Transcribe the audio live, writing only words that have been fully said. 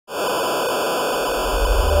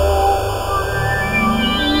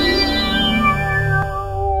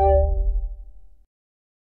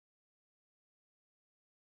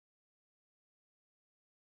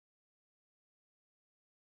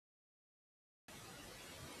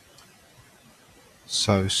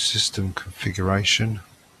So system configuration.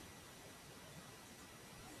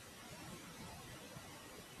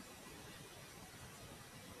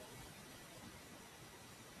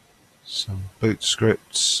 Some boot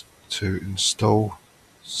scripts to install.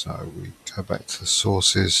 So we go back to the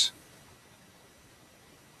sources.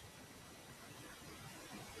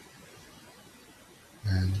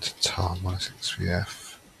 And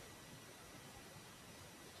tar-xvf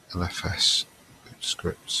LFS boot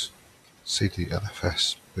scripts, cd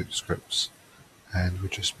LFS boot scripts, and we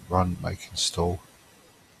just run make install.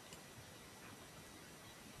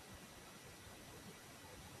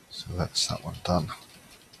 So that's that one done.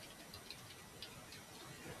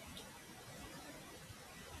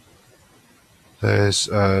 There's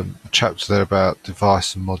a chapter there about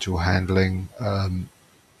device and module handling.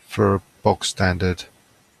 For a bog standard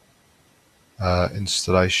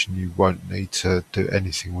installation, you won't need to do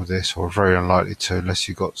anything with this, or very unlikely to, unless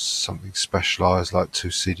you've got something specialized like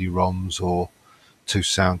 2 CD-ROMs or 2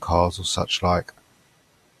 sound cards or such like.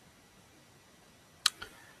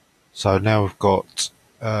 So now we've got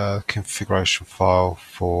a configuration file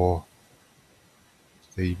for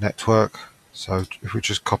the network. So if we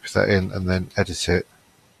just copy that in and then edit it,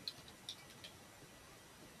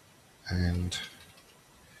 and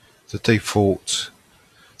the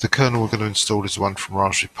kernel we're going to install is one from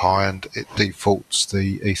Raspberry Pi, and it defaults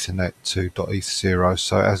the Ethernet to .eth0,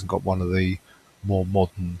 so it hasn't got one of the more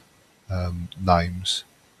modern names.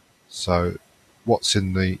 So what's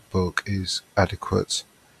in the book is adequate.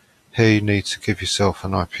 Here you need to give yourself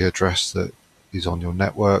an IP address that is on your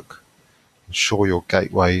network. Ensure your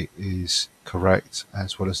gateway is correct,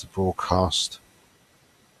 as well as the broadcast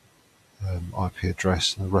IP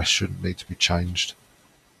address, and the rest shouldn't need to be changed.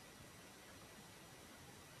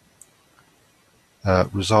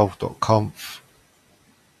 Resolve.conf.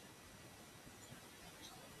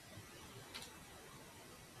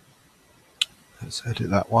 Let's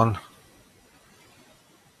edit that one.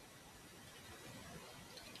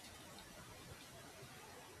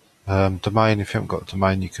 Domain, if you haven't got a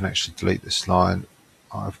domain, you can actually delete this line.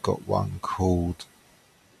 I've got one called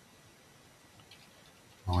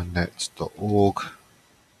mynet.org.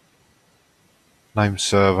 Name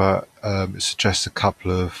server, it suggests a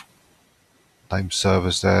couple of name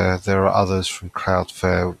servers there. There are others from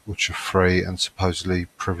Cloudflare which are free and supposedly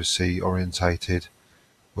privacy orientated,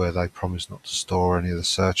 where they promise not to store any of the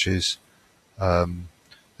searches.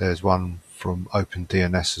 There's one from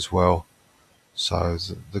OpenDNS as well. So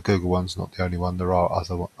the Google one's not the only one. There are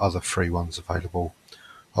other free ones available.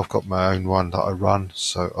 I've got my own one that I run,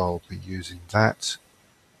 so I'll be using that.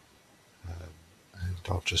 And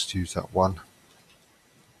I'll just use that one.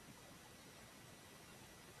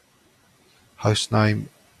 Hostname.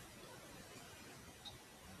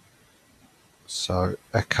 So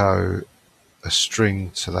echo a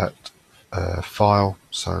string to that file.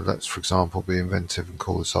 So let's, for example, be inventive and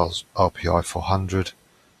call this RPI400.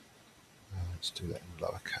 Let's do that in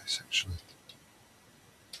lowercase actually.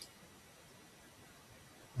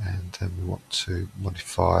 And then we want to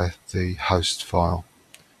modify the host file.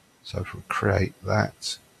 So if we create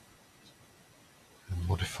that and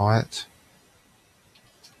modify it.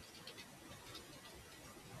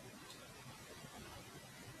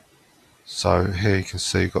 So here you can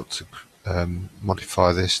see you've got to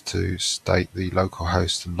modify this to state the local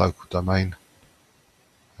host and local domain.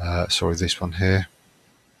 Sorry, this one here.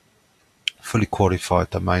 Fully qualified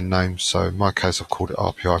domain name. So in my case, I've called it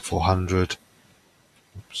RPI400.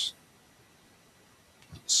 Oops.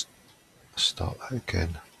 Let's start that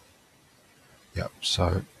again. Yep.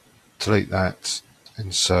 So delete that.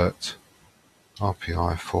 Insert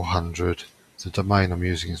RPI400. The domain I'm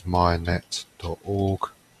using is mynet.org.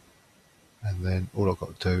 And then all I've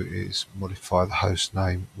got to do is modify the host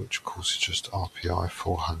name, which of course is just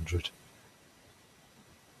RPI400.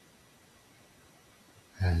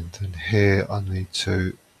 And then here I need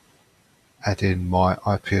to add in my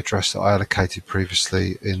IP address that I allocated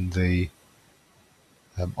previously in the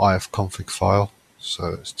ifconfig file.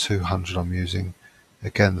 So it's 200 I'm using.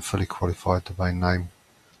 Again, the fully qualified domain name,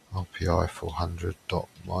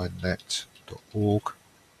 rpi400.mynet.org.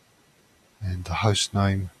 And the host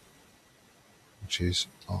name, which is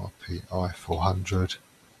RPI400.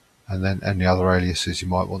 And then any other aliases you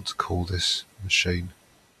might want to call this machine,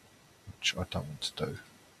 which I don't want to do.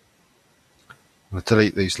 I'm going to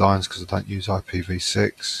delete these lines because I don't use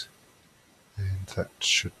IPv6, and that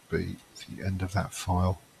should be the end of that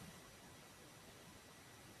file.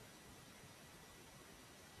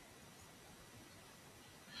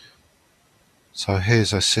 So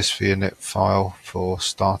here's a sysvinit file for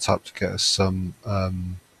startup to get us some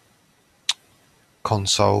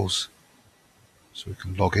consoles. So we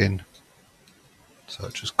can log in. So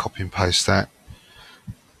just copy and paste that.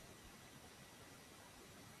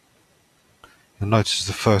 You'll notice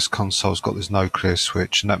the first console's got this no clear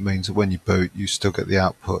switch, and that means that when you boot, you still get the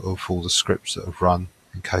output of all the scripts that have run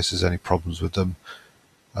in case there's any problems with them.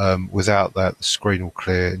 Without that, the screen will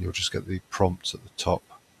clear and you'll just get the prompts at the top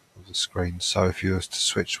of the screen. So if you were to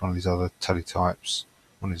switch one of these other teletypes,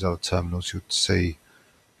 one of these other terminals, you'd see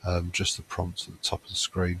just the prompts at the top of the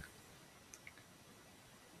screen.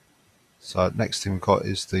 So next thing we've got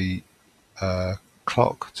is the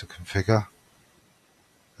clock to configure.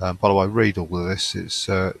 By the way, read all of this, it's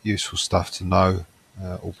useful stuff to know,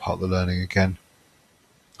 all part of the learning again.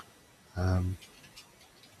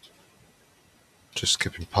 Just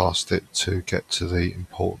skipping past it to get to the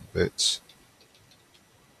important bits.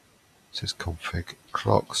 It says config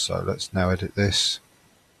clock, so let's now edit this.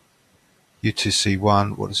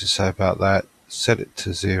 UTC1, what does it say about that? Set it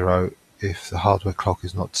to 0 if the hardware clock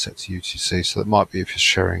is not set to UTC. So that might be if you're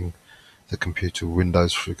sharing the computer with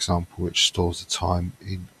Windows, for example, which stores the time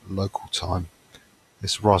in local time.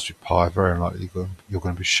 It's a Raspberry Pi, very unlikely you're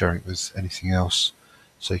going to be sharing it with anything else,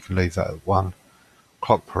 so you can leave that at 1.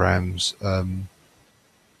 Clock params,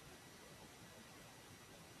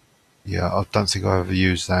 yeah, I don't think I ever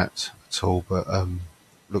used that at all, but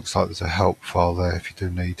looks like there's a help file there if you do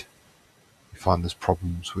need, you find there's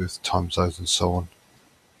problems with time zones and so on,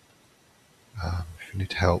 if you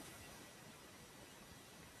need help.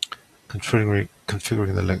 Configuring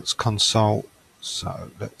the Linux console,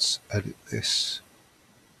 so let's edit this.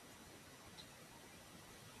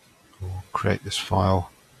 We'll create this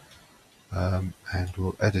file and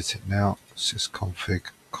we'll edit it now.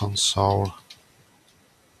 Sysconfig console.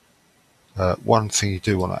 One thing you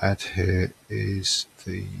do want to add here is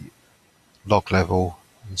the log level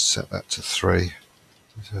and set that to 3.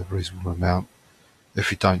 It's a reasonable amount.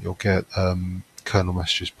 If you don't, you'll get kernel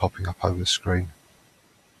messages popping up over the screen.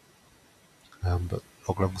 But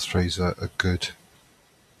log level 3 is a good,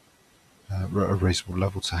 a reasonable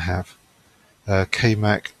level to have.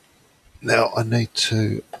 Keymac. Now I need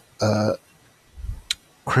to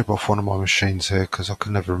crib off one of my machines here because I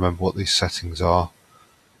can never remember what these settings are.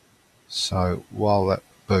 So while that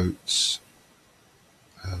boots,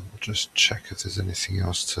 we'll just check if there's anything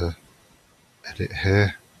else to edit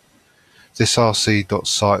here. This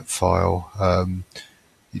rc.site file,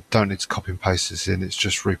 you don't need to copy and paste this in, it's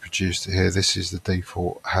just reproduced it here. This is the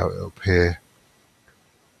default how it will appear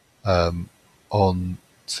on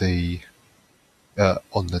the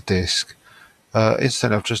disk.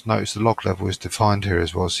 Instead, I've just noticed the log level is defined here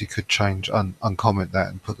as well, so you could change, uncomment that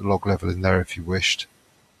and put the log level in there if you wished.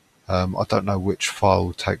 I don't know which file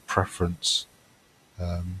will take preference.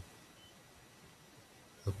 I've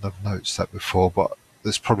never noticed that before, but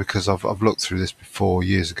that's probably because I've looked through this before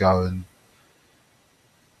years ago and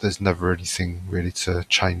there's never anything really to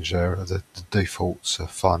change there. The defaults are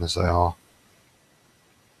fine as they are.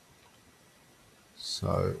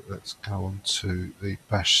 So let's go on to the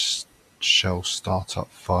bash shell startup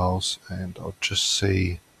files and I'll just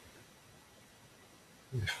see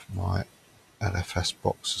if my LFS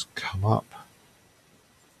box has come up.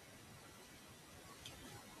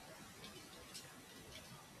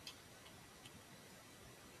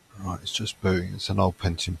 Right, it's just booting. It's an old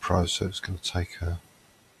Pentium Pro, so it's going to take a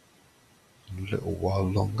little while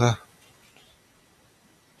longer.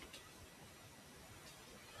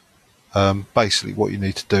 Basically what you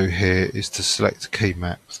need to do here is to select a key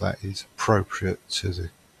map that is appropriate to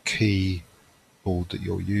the keyboard that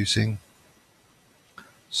you're using.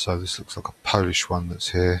 So this looks like a Polish one that's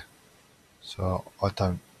here, so I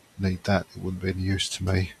don't need that, it wouldn't be any use to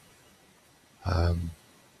me.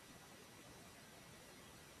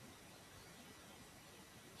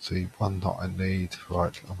 The one that I need,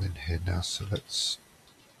 right, I'm in here now, so let's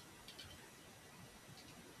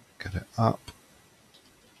get it up.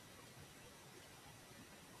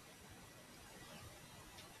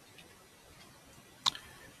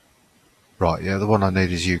 Right, yeah, the one I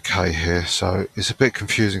need is UK here, so it's a bit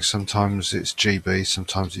confusing. Sometimes it's GB,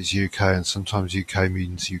 sometimes it's UK, and sometimes UK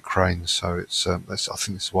means Ukraine. So it's I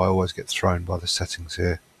think this is why I always get thrown by the settings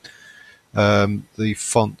here. The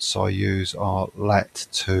fonts I use are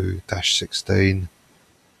Lat2-16,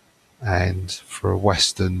 and for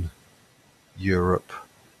Western Europe,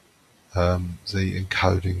 the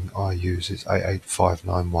encoding I use is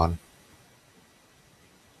 88591.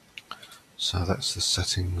 So that's the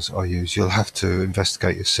settings I use. You'll have to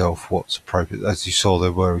investigate yourself what's appropriate. As you saw,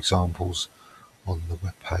 there were examples on the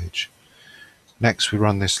web page. Next, we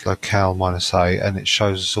run this locale -A, and it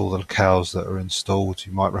shows us all the locales that are installed.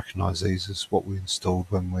 You might recognize these as what we installed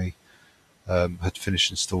when we had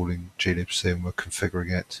finished installing glibc and were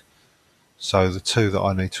configuring it. So the two that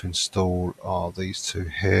I need to install are these two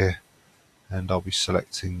here, and I'll be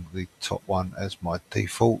selecting the top one as my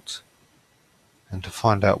default. And to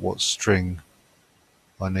find out what string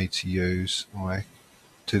I need to use, I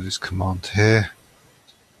do this command here,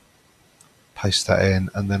 paste that in,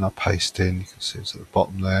 and then I paste in, you can see it's at the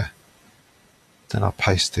bottom there, then I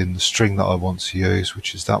paste in the string that I want to use,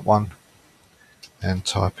 which is that one, and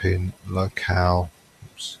type in locale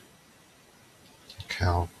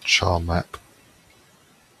char map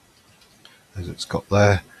as it's got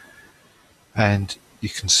there, and you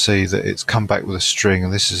can see that it's come back with a string,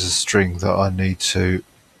 and this is a string that I need to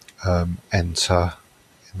enter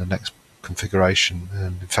in the next configuration.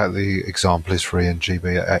 And in fact the example is for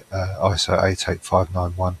ENGB ISO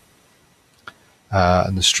 88591,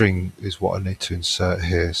 and the string is what I need to insert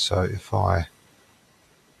here. So if I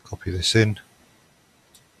copy this in,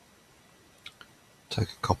 take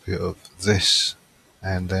a copy of this,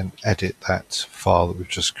 and then edit that file that we've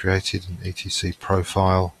just created in etc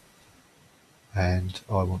profile, and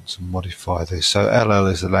I want to modify this. So LL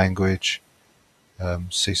is the language,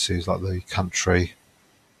 CC is like the country,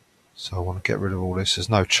 so I want to get rid of all this. There's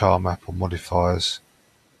no char map or modifiers,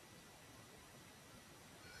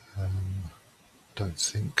 don't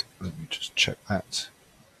think. Let me just check that.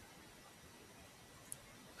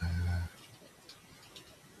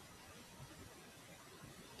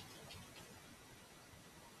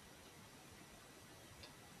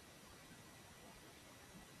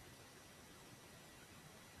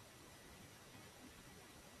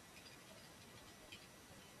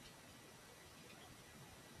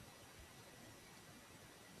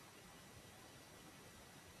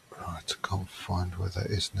 Right, I can't find where that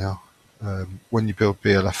is now. When you build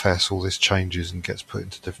BLFS, all this changes and gets put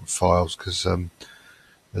into different files because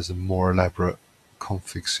there's a more elaborate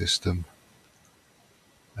config system.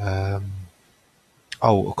 Oh,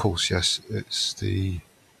 of course, yes, it's the,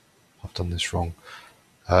 I've done this wrong.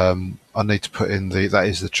 I need to put in that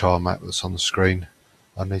is the char map that's on the screen.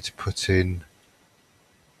 I need to put in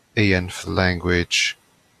EN for the language,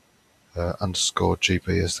 underscore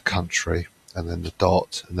GB as the country, and then the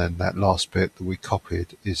dot, and then that last bit that we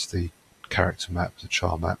copied is the character map, the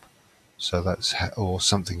char map. So that's or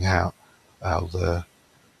something how the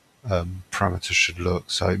parameters should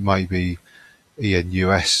look. So it may be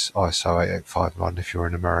ENUS ISO 8851 if you're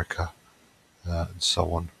in America, and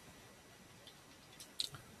so on.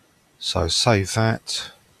 So save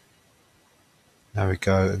that. Now we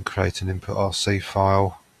go and create an input RC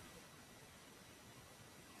file.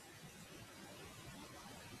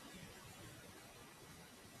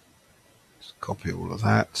 Just copy all of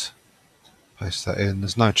that, paste that in.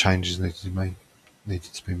 There's no changes needed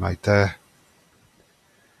to be made there.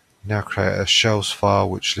 Now create a shells file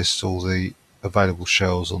which lists all the available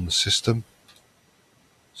shells on the system.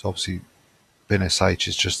 So obviously binsh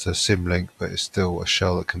is just a symlink, but it's still a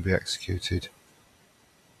shell that can be executed.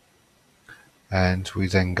 And we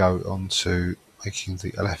then go on to making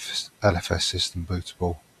the LFS system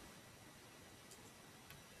bootable.